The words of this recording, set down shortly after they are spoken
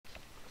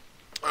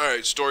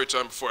Alright, story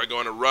time before I go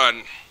on a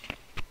run.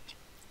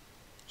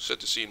 Set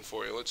the scene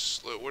for you.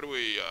 Where do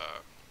we,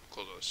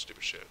 close all this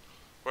stupid shit?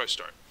 Where do I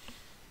start?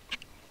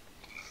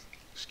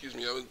 Excuse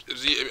me,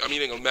 I'm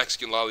eating a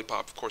Mexican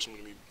lollipop. Of course I'm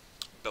going to be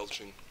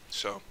belching.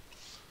 So,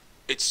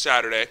 it's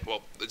Saturday.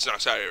 Well, it's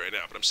not Saturday right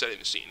now, but I'm setting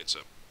the scene. It's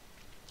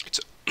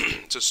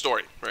a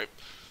story, right?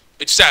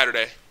 It's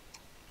Saturday.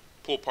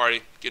 Pool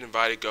party. Get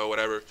invited, go,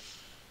 whatever.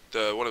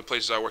 One of the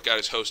places I work at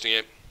is hosting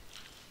it.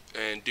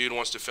 And dude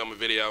wants to film a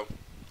video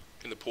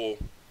in the pool.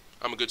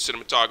 I'm a good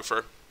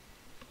cinematographer,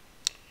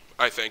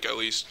 I think, at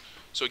least.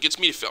 So it gets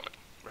me to film it,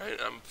 right?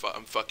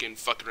 I'm fucking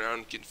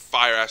around, getting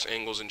fire ass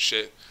angles and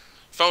shit.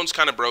 Phone's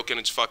kind of broken.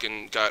 It's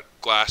fucking got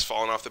glass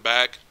falling off the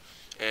back,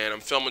 and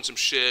I'm filming some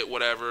shit,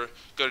 whatever.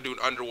 Gonna do an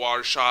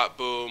underwater shot.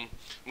 Boom.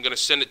 I'm gonna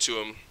send it to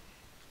him.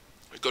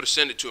 I go to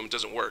send it to him. It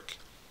doesn't work.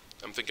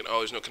 I'm thinking, oh,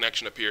 there's no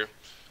connection up here.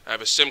 I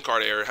have a SIM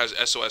card error. It has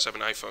SOS. I have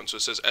an iPhone, so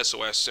it says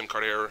SOS, SIM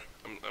card error.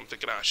 I'm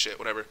thinking, ah, shit,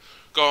 whatever.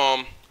 Go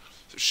home.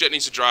 So shit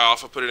needs to dry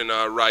off. I'll put it in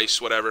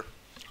rice, whatever.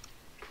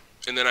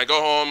 And then I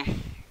go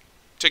home,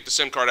 take the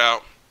SIM card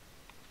out.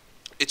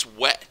 It's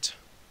wet.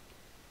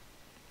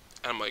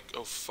 And I'm like,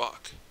 oh,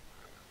 fuck.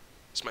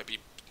 This might be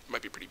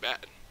pretty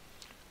bad.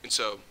 And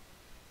so,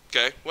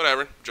 okay,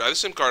 whatever. Dry the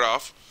SIM card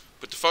off.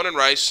 Put the phone in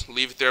rice.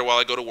 Leave it there while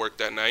I go to work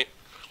that night.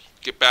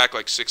 Get back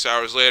like 6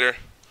 hours later.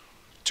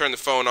 Turn the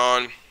phone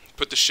on.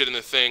 Put the shit in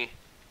the thing.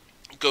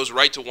 It goes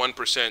right to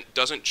 1%.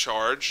 Doesn't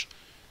charge.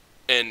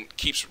 And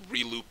keeps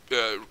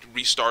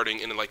restarting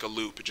in like a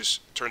loop. It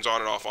just turns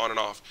on and off, on and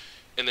off.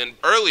 And then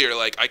earlier,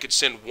 like, I could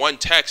send one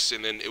text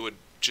and then it would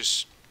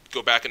just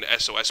go back into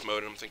SOS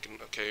mode. And I'm thinking,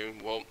 okay,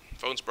 well,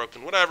 phone's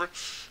broken, whatever.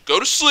 Go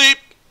to sleep.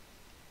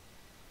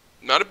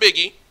 Not a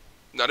biggie.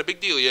 Not a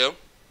big dealio.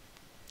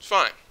 It's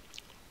fine.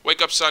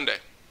 Wake up Sunday.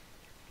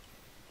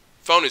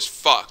 Phone is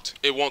fucked.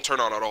 It won't turn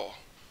on at all.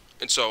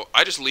 And so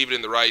I just leave it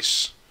in the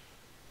rice.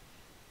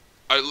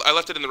 I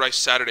left it in the rice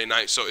Saturday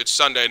night, so it's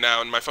Sunday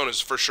now, and my phone is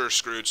for sure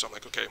screwed. So I'm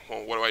like, okay,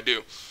 well, what do I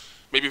do?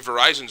 Maybe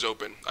Verizon's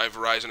open. I have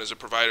Verizon as a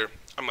provider.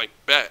 I'm like,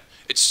 bet.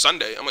 It's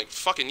Sunday. I'm like,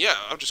 fucking yeah,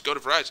 I'll just go to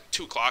Verizon.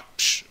 2 o'clock,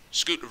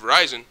 scoot to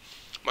Verizon.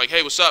 I'm like,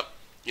 hey, what's up?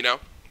 You know?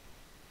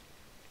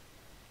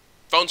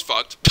 Phone's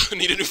fucked. I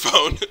need a new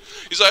phone.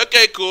 He's like,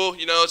 okay, cool.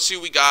 You know, let's see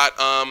what we got.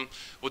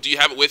 Well, do you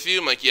have it with you?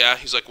 I'm like, yeah.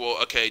 He's like, well,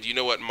 okay, do you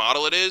know what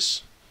model it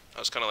is? I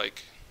was kind of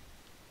like,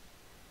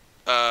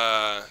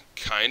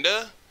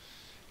 kinda.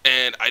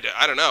 And I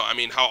don't know. I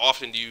mean, how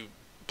often do you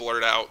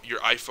blurt out your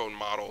iPhone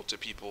model to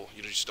people?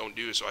 You just don't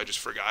do it, so I just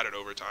forgot it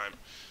over time.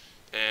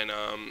 And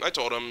I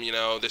told him, you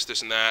know,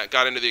 this, and that.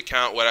 Got into the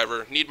account,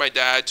 whatever. Need my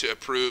dad to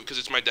approve, because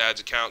it's my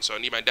dad's account, so I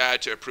need my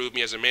dad to approve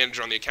me as a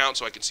manager on the account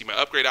so I can see my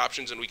upgrade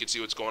options and we can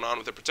see what's going on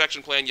with the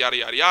protection plan, yada,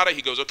 yada, yada.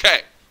 He goes,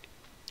 okay.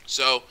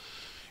 So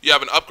you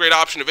have an upgrade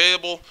option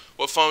available.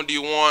 What phone do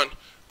you want?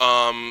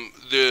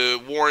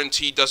 The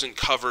warranty doesn't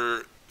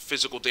cover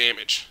physical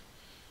damage.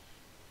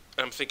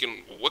 I'm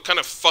thinking, what kind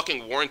of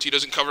fucking warranty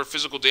doesn't cover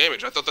physical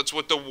damage? I thought that's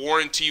what the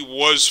warranty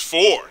was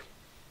for.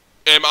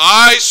 Am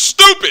I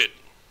stupid?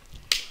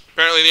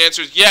 Apparently the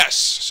answer is yes.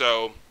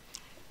 So,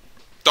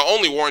 the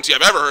only warranty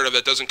I've ever heard of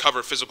that doesn't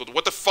cover physical...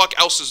 What the fuck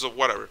else is the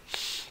whatever?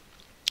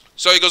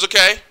 So he goes,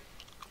 okay.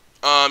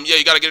 Yeah,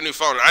 you gotta get a new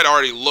phone. And I'd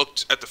already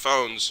looked at the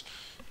phones,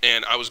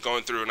 and I was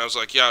going through, and I was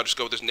like, yeah, I'll just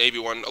go with this Navy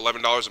one.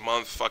 $11 a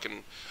month,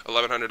 fucking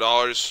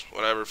 $1,100,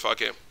 whatever, fuck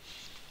it.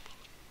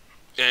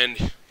 And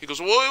he goes,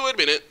 well, wait a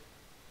minute.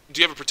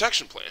 Do you have a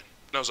protection plan?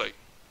 And I was like,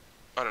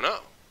 I don't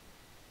know.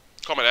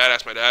 Call my dad,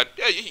 ask my dad.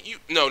 Yeah,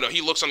 no,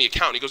 he looks on the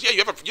account. And he goes, yeah, you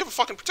have a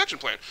fucking protection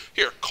plan.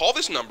 Here, call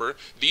this number.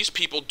 These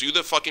people do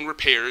the fucking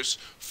repairs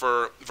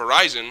for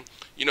Verizon.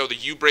 You know, the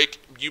you break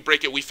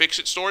it, we fix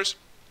it stores.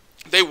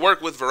 They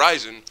work with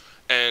Verizon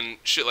and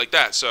shit like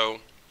that.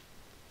 So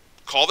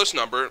call this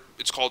number.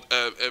 It's called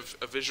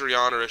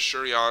Asurion or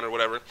Asurion or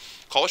whatever.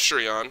 Call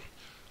Asurion.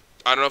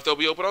 I don't know if they'll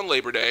be open on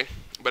Labor Day.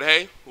 But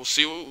hey, we'll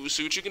see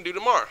what you can do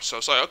tomorrow. So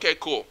it's like, okay,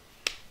 cool.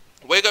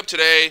 Wake up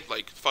today,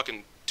 like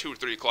fucking 2 or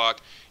 3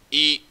 o'clock,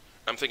 eat.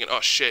 I'm thinking,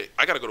 oh shit,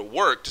 I gotta go to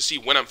work to see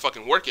when I'm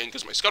fucking working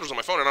because my schedule's on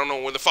my phone and I don't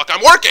know when the fuck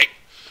I'm working.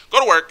 Go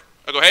to work.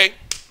 I go, hey,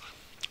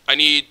 I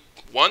need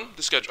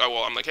the schedule.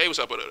 Well, I'm like, hey, what's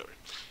up, whatever.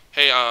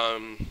 Hey,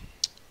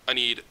 I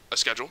need a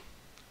schedule,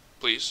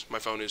 please. My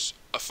phone is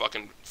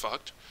fucking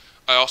fucked.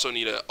 I also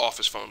need an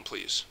office phone,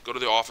 please. Go to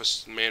the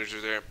office, the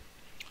manager's there.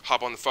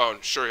 Hop on the phone,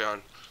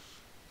 Asurion.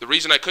 The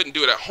reason I couldn't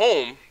do it at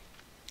home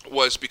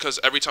was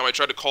because every time I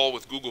tried to call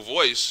with Google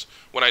Voice,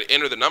 when I'd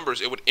enter the numbers,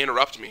 it would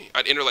interrupt me.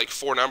 I'd enter like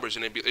 4 numbers,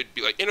 and it'd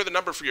be like, enter the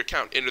number for your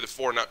account. Enter the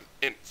 4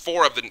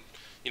 of the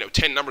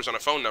 10 numbers on a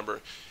phone number,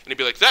 and it'd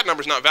be like, that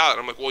number's not valid.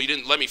 I'm like, well, you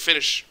didn't let me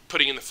finish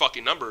putting in the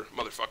fucking number,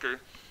 motherfucker.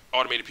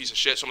 Automated piece of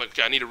shit. So I'm like,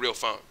 okay, I need a real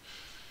phone.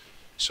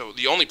 So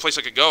the only place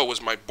I could go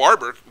was my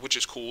barber, which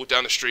is cool,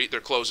 down the street. They're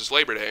closed, it's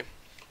Labor Day,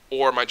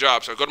 or my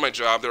job. So I go to my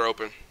job. They're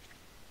open.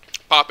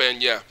 Pop in,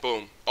 yeah,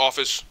 boom,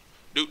 office.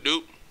 Doop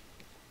doop,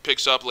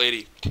 picks up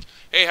lady.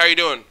 Hey, how you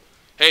doing?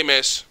 Hey,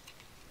 miss.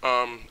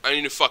 I need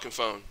a new fucking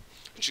phone.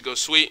 And she goes,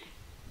 sweet.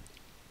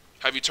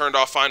 Have you turned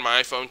off Find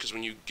My iPhone? Because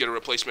when you get a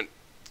replacement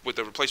with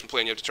the replacement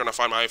plan, you have to turn off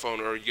Find My iPhone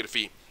or you get a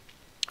fee.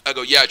 I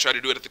go, yeah, I tried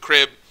to do it at the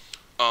crib.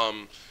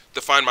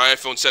 The Find My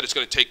iPhone said it's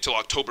going to take till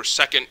October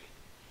 2nd,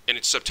 and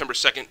it's September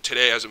 2nd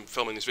today as I'm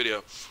filming this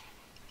video.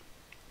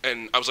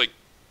 And I was like,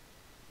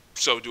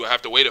 so do I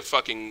have to wait a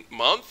fucking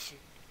month?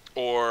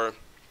 Or,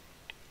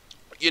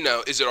 you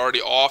know, is it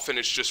already off and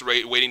it's just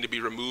waiting to be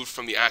removed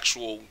from the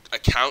actual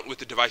account with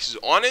the devices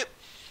on it?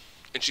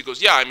 And she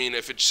goes, yeah, I mean,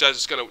 if it says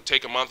it's going to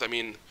take a month, I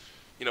mean,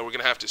 you know, we're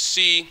going to have to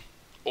see.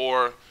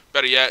 Or,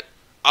 better yet,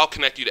 I'll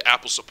connect you to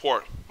Apple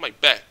Support. I'm like,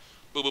 bet.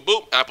 Boop, boop,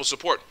 boop, Apple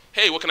Support.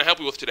 Hey, what can I help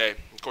you with today?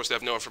 Of course, they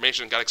have no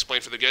information. Got to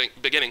explain from the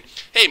beginning.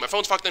 Hey, my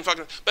phone's fucked.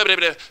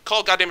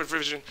 Call goddamn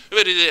revision.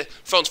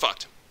 Phone's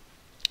fucked.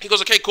 He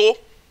goes, okay, cool.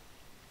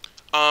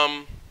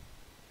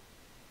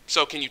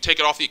 So can you take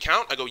it off the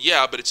account? I go,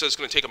 yeah, but it says it's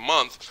going to take a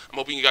month. I'm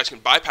hoping you guys can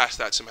bypass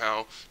that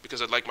somehow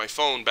because I'd like my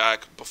phone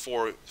back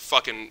before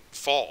fucking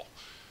fall.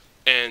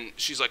 And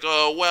she's like,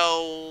 oh,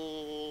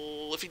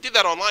 well, if you did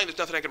that online, there's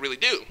nothing I can really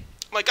do.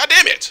 I'm like, God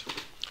damn it.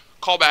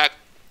 Call back.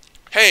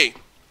 Hey,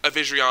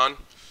 Asurion.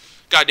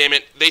 God damn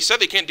it. They said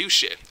they can't do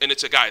shit. And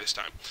it's a guy this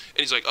time. And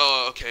he's like,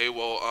 oh, okay,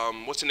 well,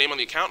 what's the name on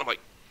the account? I'm like,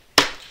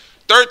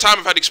 third time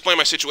I've had to explain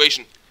my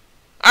situation.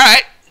 All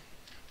right.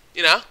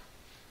 You know,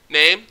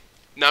 name,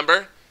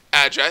 number,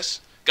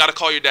 address. Got to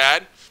call your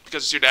dad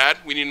because it's your dad.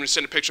 We need him to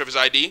send a picture of his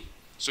ID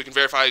so we can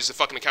verify he's the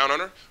fucking account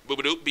owner.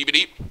 Boop-a-doop,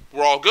 beep-a-deep.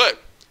 We're all good.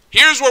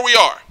 Here's where we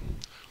are.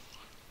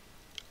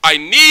 I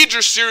need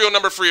your serial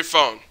number for your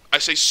phone. I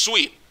say,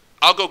 sweet.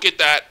 I'll go get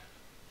that.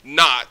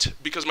 Not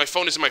because my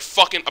phone is in my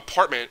fucking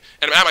apartment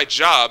and I'm at my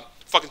job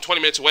fucking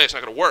 20 minutes away. It's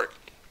not going to work.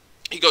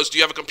 He goes, do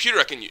you have a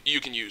computer you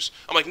can use?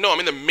 I'm like, no, I'm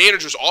in the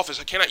manager's office.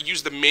 I cannot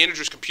use the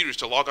manager's computers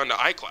to log on to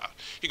iCloud.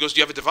 He goes, do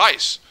you have a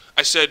device?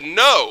 I said,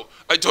 no,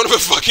 I don't have a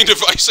fucking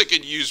device I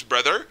can use,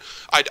 brother.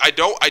 I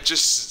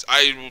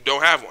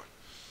don't have one.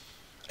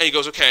 And he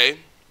goes, okay,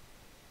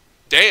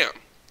 damn.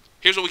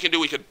 Here's what we can do.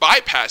 We could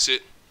bypass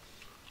it.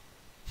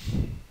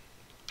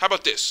 How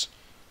about this?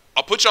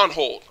 I'll put you on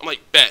hold. I'm like,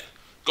 bet.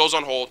 Goes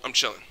on hold. I'm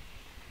chilling.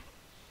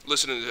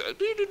 Listening to that.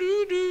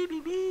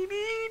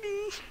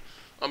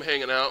 I'm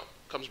hanging out.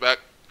 Comes back.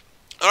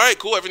 All right,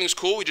 cool. Everything's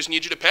cool. We just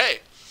need you to pay.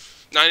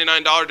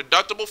 $99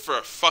 deductible for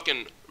a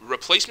fucking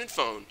replacement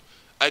phone.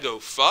 I go,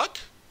 fuck?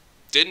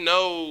 Didn't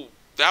know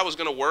that was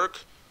going to work.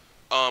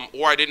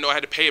 Or I didn't know I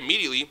had to pay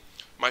immediately.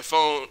 My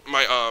phone,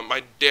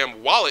 my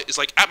damn wallet is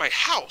like at my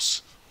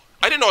house.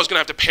 I didn't know I was going to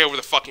have to pay over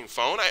the fucking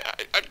phone.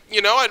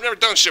 You know, I've never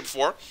done shit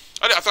before.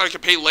 I thought I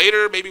could pay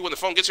later, maybe when the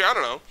phone gets here. I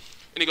don't know.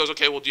 And he goes,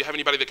 okay, well, do you have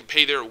anybody that can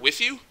pay there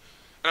with you?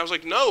 And I was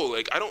like, no,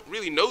 like, I don't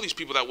really know these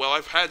people that well.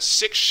 I've had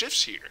 6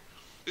 shifts here.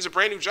 This is a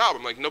brand new job.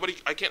 I'm like,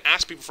 I can't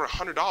ask people for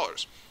 $100.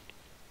 And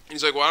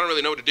he's like, well, I don't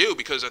really know what to do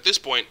because at this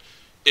point,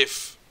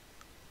 if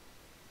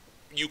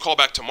you call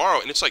back tomorrow,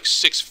 and it's like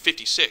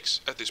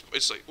 6:56 at this,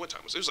 it's like, what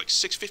time was it? It was like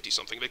 6:50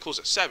 something. They closed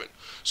at 7.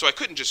 So I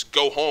couldn't just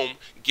go home,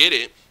 get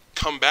it,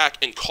 come back,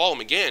 and call him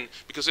again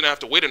because then I have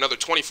to wait another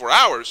 24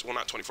 hours. Well,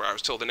 not 24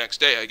 hours, till the next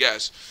day, I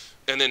guess.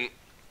 And then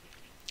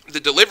the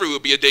delivery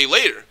would be a day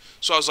later.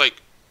 So I was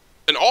like,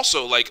 and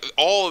also, like,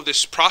 all of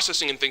this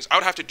processing and things, I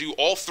would have to do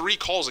all 3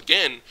 calls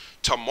again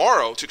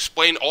tomorrow to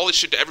explain all this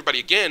shit to everybody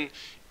again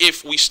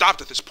if we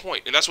stopped at this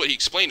point. And that's what he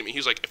explained to me. He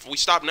was like, if we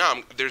stop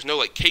now, there's no,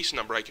 like, case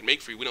number I can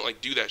make for you. We don't,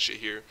 like, do that shit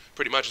here,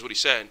 pretty much is what he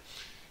said.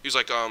 He was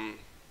like,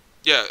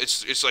 yeah,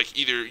 it's like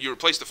either you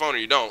replace the phone or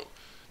you don't.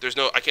 There's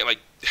no, I can't,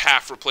 like,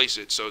 half replace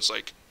it. So it's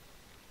like,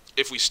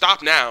 if we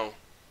stop now,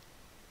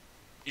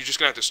 you're just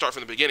going to have to start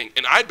from the beginning.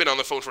 And I'd been on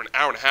the phone for an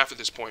hour and a half at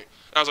this point.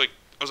 And I was like,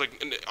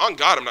 on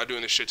God, I'm not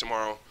doing this shit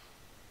tomorrow.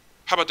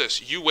 How about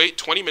this? You wait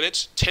 20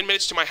 minutes, 10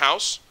 minutes to my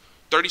house,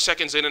 30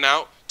 seconds in and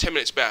out, 10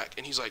 minutes back.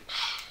 And he's like,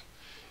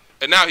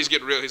 and now he's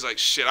getting real. He's like,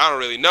 shit, I don't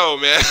really know,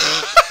 man.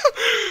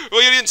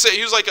 Well, he didn't say,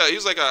 he was like, I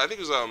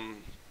think it was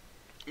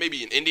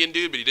maybe an Indian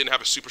dude, but he didn't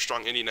have a super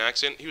strong Indian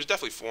accent. He was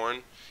definitely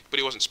foreign, but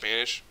he wasn't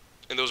Spanish.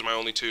 And those are my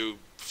only 2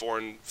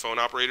 foreign phone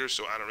operators,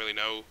 so I don't really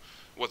know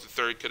what the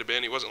third could have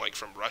been. He wasn't like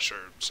from Russia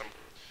or some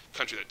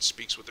country that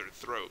speaks with their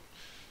throat.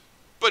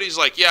 But he's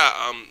like,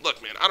 yeah,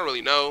 look, man, I don't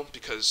really know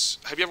because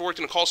have you ever worked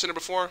in a call center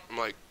before? I'm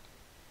like,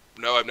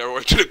 no, I've never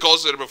worked in a call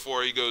center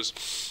before. He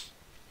goes,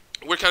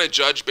 we're kind of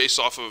judged based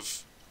off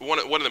of one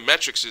of the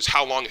metrics is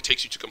how long it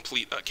takes you to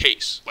complete a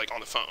case, like on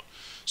the phone.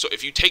 So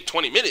if you take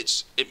 20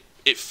 minutes, it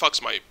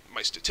fucks my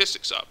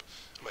statistics up.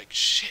 I'm like,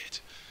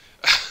 shit.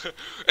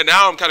 And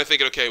now I'm kind of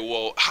thinking, okay,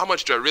 well, how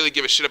much do I really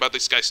give a shit about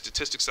this guy's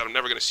statistics that I'm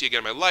never going to see again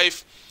in my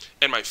life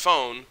and my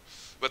phone?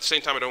 But at the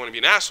same time, I don't want to be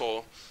an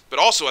asshole. But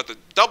also at the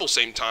double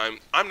same time,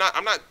 I'm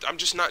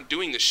just not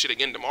doing this shit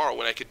again tomorrow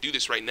when I could do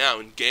this right now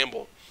and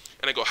gamble.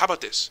 And I go, how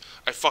about this?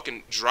 I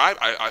fucking drive.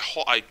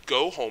 I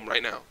go home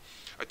right now.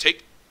 I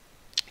take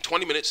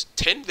 20 minutes,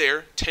 10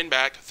 there, 10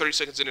 back, 30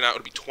 seconds in and out.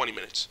 It'll be 20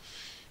 minutes.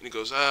 And he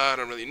goes, I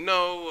don't really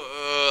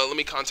know. Let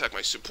me contact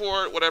my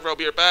support. Whatever. I'll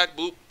be right back.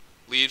 Boop.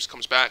 Leaves.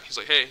 Comes back. He's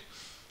like, hey,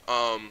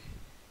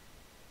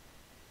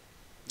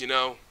 you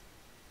know,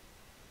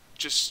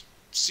 just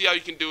see how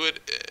you can do it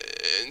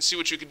and see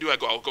what you can do. I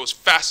go, I'll go as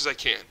fast as I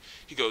can.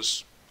 He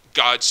goes,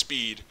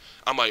 Godspeed.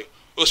 I'm like,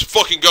 let's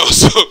fucking go.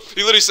 So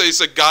he literally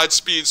said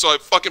Godspeed. So I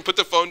fucking put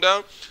the phone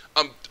down.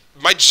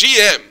 My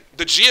GM,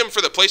 the GM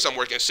for the place I'm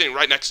working, is sitting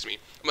right next to me.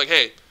 I'm like,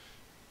 hey,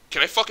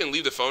 can I fucking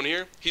leave the phone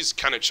here? He's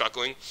kind of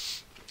chuckling.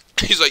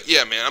 He's like,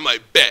 yeah, man. I'm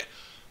like, bet.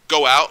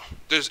 Go out.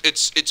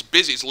 It's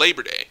busy. It's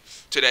Labor Day.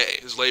 Today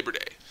is Labor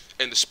Day.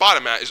 And the spot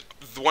I'm at is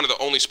one of the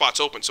only spots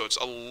open. So it's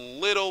a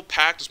little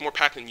packed. It's more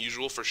packed than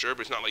usual for sure,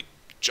 but it's not like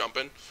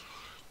jumping.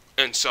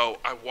 And so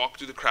I walk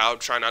through the crowd,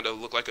 trying not to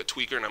look like a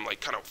tweaker, and I'm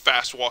like kind of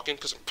fast walking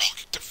because I'm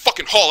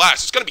fucking haul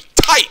ass. It's going to be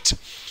tight.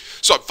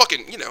 So I'm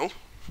fucking,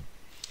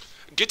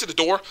 get to the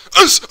door.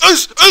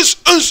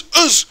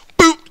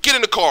 Boop. Get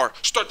in the car.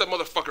 Start that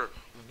motherfucker.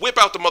 Whip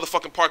out the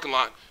motherfucking parking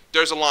lot.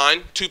 There's a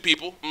line, 2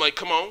 people. I'm like,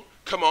 come on.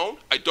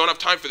 I don't have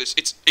time for this.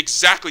 It's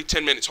exactly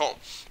 10 minutes home.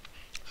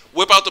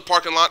 Whip out the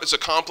parking lot. It's a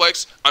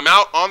complex. I'm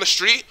out on the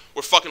street.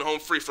 We're fucking home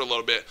free for a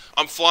little bit.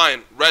 I'm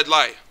flying. Red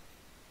light.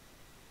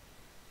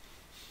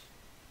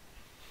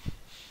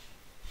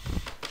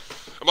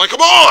 I'm like,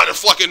 come on. I'm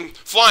fucking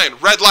flying.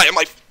 Red light. I'm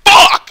like,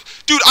 fuck.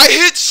 Dude, I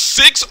hit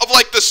 6 of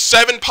like the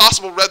 7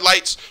 possible red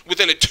lights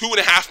within a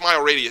 2.5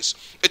 mile radius.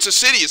 It's a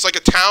city. It's like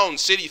a town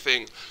city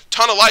thing.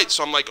 Ton of lights.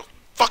 So I'm like,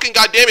 fucking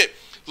goddamn it.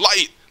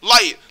 Light.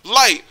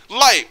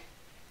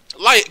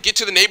 Get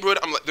to the neighborhood.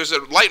 I'm like, there's a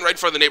light right in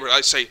front of the neighborhood.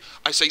 I say,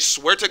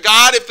 swear to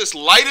God, if this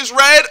light is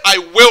red, I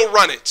will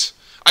run it.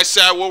 I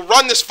say, I will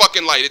run this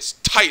fucking light. It's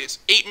tight. It's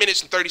 8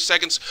 minutes and 30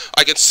 seconds.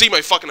 I can see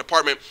my fucking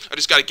apartment. I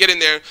just got to get in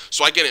there.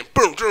 So I get in.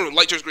 Boom, boom,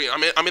 light turns green.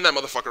 I'm in that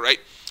motherfucker, right?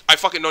 I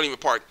fucking don't even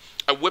park.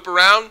 I whip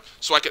around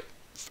so I could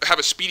have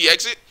a speedy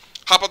exit.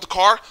 Hop out the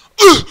car.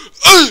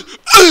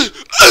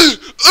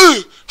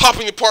 Hop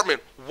in the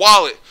apartment.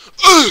 Wallet.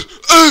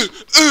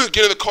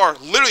 Get in the car.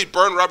 Literally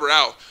burn rubber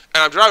out.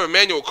 And I'm driving a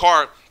manual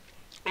car.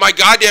 My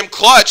goddamn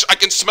clutch, I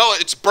can smell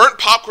it. It's burnt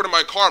popcorn in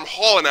my car. I'm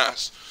hauling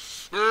ass.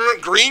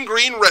 Green,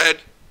 red.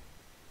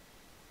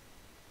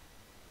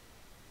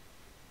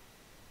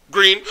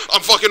 Green.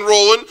 I'm fucking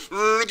rolling.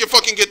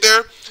 Get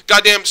there.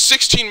 Goddamn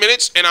 16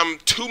 minutes, and I'm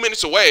 2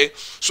 minutes away.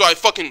 So I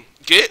fucking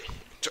get,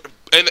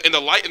 and the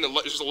light,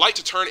 there's a light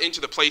to turn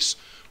into the place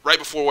right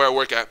before where I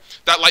work at.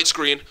 That light's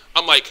green.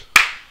 I'm like,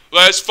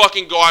 let's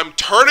fucking go. I'm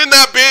turning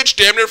that bitch.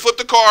 Damn near flipped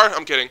the car.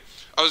 I'm kidding.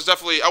 I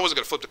wasn't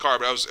gonna flip the car,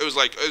 but it was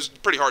a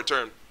pretty hard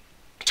turn.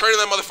 Turning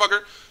that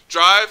motherfucker,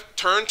 drive,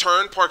 turn,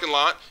 parking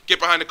lot, get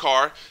behind the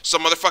car.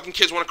 Some motherfucking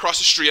kids want to cross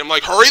the street. I'm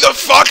like, hurry the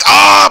fuck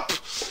up!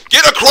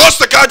 Get across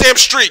the goddamn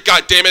street,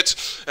 god damn it!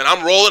 And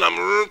I'm rolling,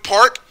 I'm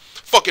park,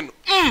 fucking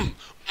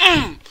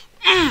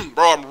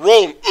bro, I'm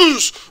rolling,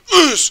 get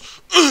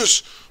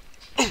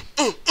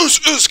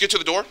to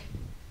the door.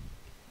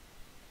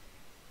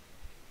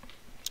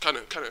 Kind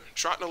of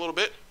trotting a little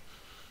bit.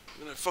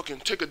 Then I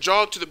fucking take a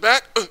jog to the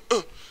back,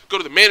 go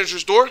to the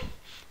manager's door,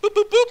 boop,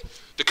 boop, boop.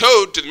 The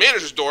code to the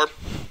manager's door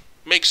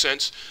makes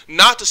sense.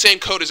 Not the same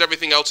code as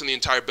everything else in the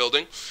entire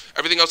building.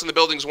 Everything else in the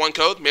building is one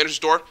code. Manager's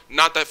door,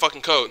 not that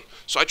fucking code.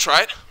 So I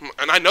try it,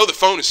 and I know the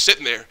phone is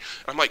sitting there.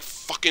 I'm like,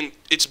 fucking,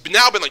 it's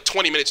now been like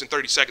 20 minutes and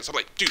 30 seconds. I'm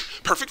like, dude,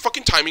 perfect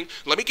fucking timing.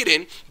 Let me get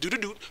in.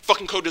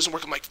 Fucking code doesn't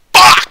work. I'm like,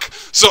 fuck!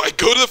 So I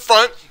go to the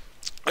front.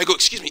 I go,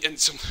 excuse me, and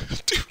some,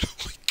 dude,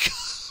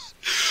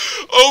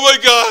 oh my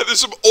god,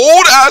 there's some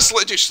old ass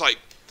lady, she's like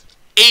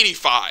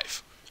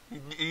 85,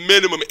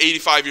 minimum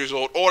 85 years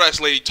old ass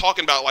lady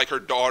talking about like her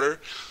daughter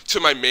to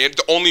my man,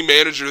 the only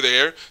manager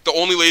there, the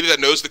only lady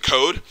that knows the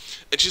code,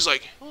 and she's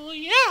like, oh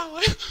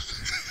yeah,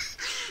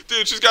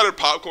 dude, she's got her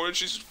popcorn,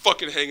 she's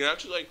fucking hanging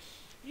out, she's like,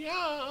 yeah,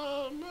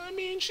 I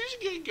mean, she's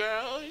a good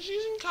girl,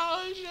 she's in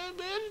college,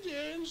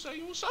 and so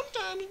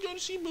sometimes you go to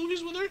see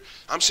movies with her.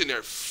 I'm sitting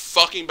there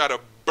fucking about to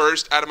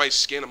burst out of my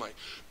skin. I'm like,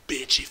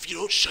 bitch, if you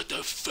don't shut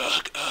the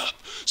fuck up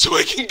so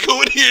I can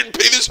go in here and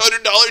pay this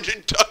 $100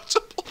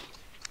 deductible.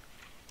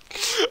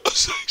 I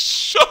was like,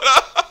 shut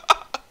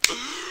up.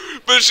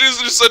 But she's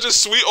just such a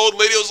sweet old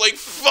lady. I was like,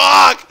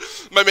 fuck.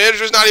 My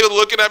manager's not even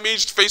looking at me.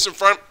 She's facing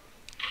front.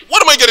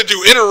 What am I going to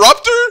do,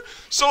 interrupt her?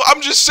 So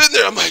I'm just sitting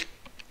there. I'm like,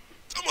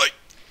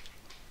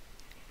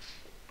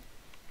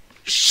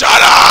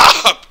 shut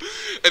up!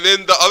 And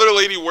then the other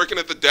lady working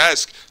at the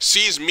desk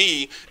sees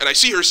me, and I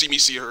see her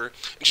see her,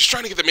 and she's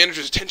trying to get the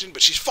manager's attention,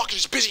 but she's fucking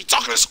just busy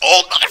talking to this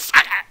old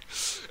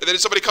motherfucker. And then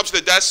somebody comes to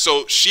the desk,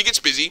 so she gets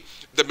busy,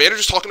 the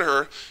manager's talking to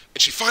her,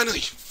 and she finally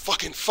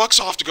fucking fucks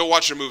off to go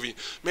watch her movie.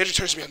 Manager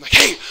turns to me, I'm like,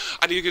 hey,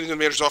 I need to get into the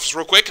manager's office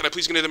real quick. Can I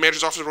please get into the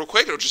manager's office real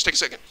quick? It'll just take a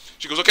second.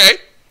 She goes, okay,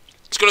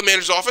 let's go to the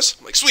manager's office.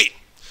 I'm like, sweet.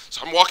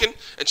 So I'm walking,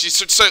 and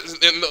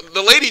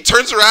the lady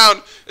turns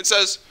around and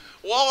says,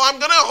 well, I'm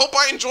gonna hope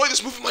I enjoy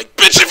this movie. I'm like,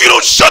 bitch, if you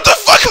don't shut the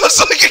fuck up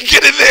so I can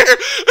get in there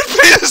and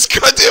pay this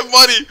goddamn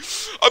money.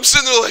 I'm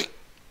sitting there like,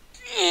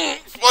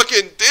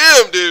 fucking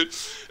damn, dude.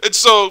 And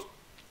so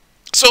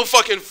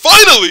fucking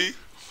finally,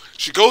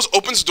 she goes,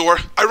 opens the door.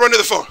 I run to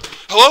the phone.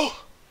 Hello?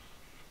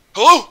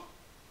 Hello?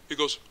 He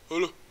goes,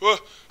 hello?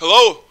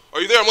 Hello?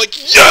 Are you there? I'm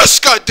like, yes,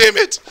 god damn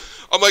it.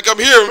 I'm like, I'm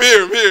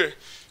here.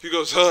 He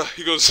goes,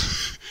 he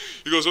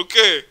goes,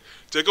 okay,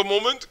 take a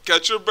moment,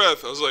 catch your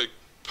breath. I was like,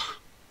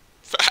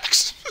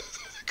 facts.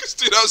 Because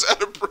next, dude, I was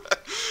out of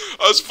breath.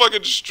 I was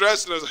fucking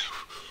stressed, and I was like,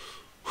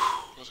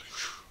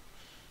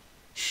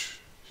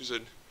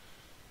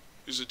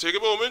 he said, take a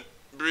moment,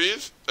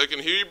 breathe. I can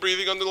hear you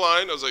breathing on the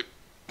line. I was like,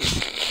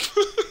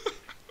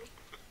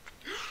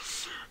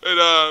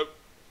 and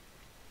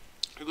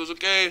he goes,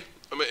 okay,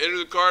 I'm gonna enter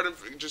the card, I'm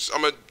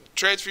gonna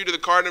transfer you to the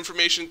card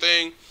information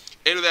thing,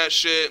 enter that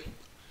shit.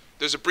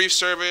 There's a brief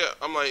survey.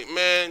 I'm like,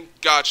 man,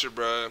 gotcha,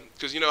 bro.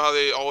 Because you know how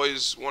they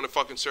always want to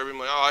fucking survey. I'm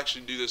like, I'll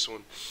actually do this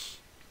one.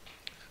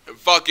 And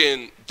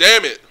fucking,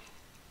 damn it.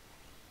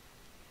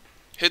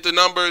 Hit the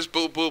numbers,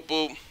 boop, boop,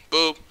 boop,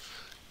 boop.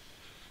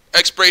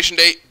 Expiration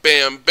date,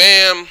 bam,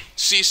 bam.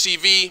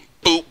 CCV,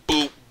 boop,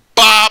 boop,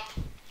 bop.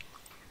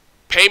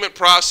 Payment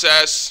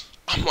process.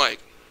 I'm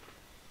like,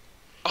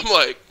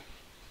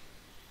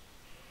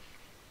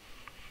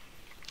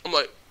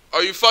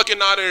 are you fucking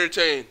not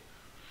entertained?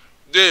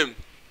 Dude.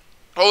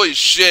 Holy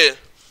shit.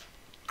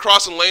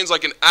 Crossing lanes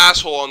like an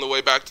asshole on the way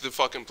back to the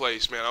fucking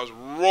place, man. I was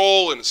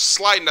rolling,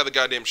 sliding down the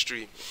goddamn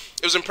street.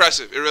 It was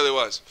impressive. It really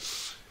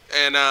was.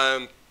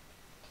 And,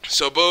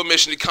 so boom,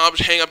 mission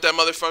accomplished. Hang up that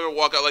motherfucker,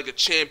 walk out like a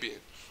champion.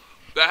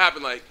 That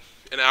happened like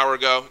an hour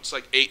ago. It's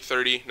like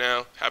 8:30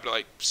 now. Happened at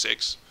like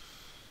 6.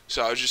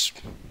 So I was just,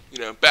 you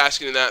know,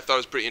 basking in that. Thought it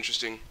was pretty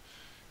interesting.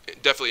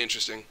 Definitely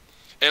interesting.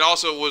 And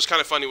also what was kind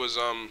of funny was,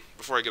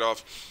 before I get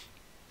off,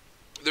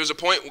 there's a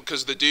point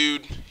because the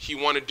dude, he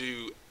wanted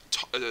to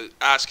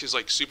ask his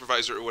like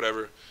supervisor or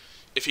whatever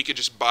if he could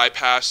just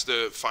bypass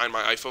the Find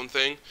My iPhone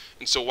thing.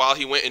 And so while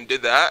he went and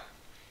did that,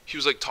 he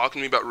was like talking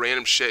to me about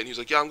random shit. And he was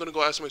like, yeah, I'm gonna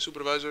go ask my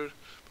supervisor.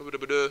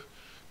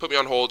 Put me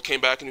on hold. Came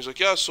back and he was like,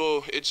 yeah,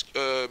 so it's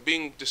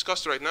being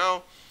discussed right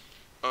now.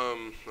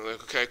 I'm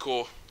like, okay,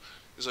 cool.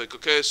 He's like,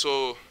 okay,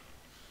 so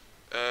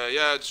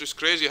yeah, it's just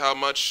crazy how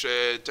much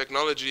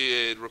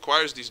technology it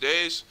requires these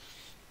days.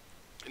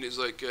 And he's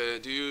like,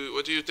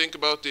 what do you think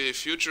about the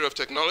future of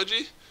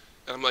technology?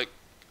 And I'm like,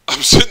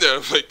 I'm sitting there,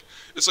 I'm like,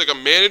 it's like a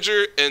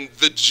manager and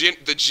the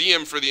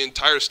GM for the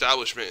entire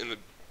establishment in the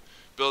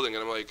building.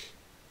 And I'm like,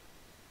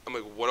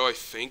 what do I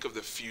think of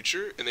the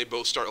future? And they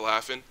both start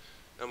laughing.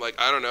 And I'm like,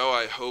 I don't know,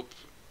 I hope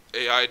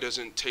AI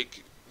doesn't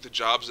take the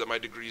jobs that my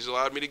degrees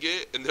allowed me to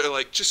get. And they're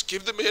like, just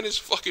give the man his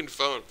fucking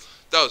phone.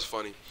 That was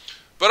funny.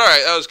 But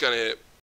alright, that was kind of it.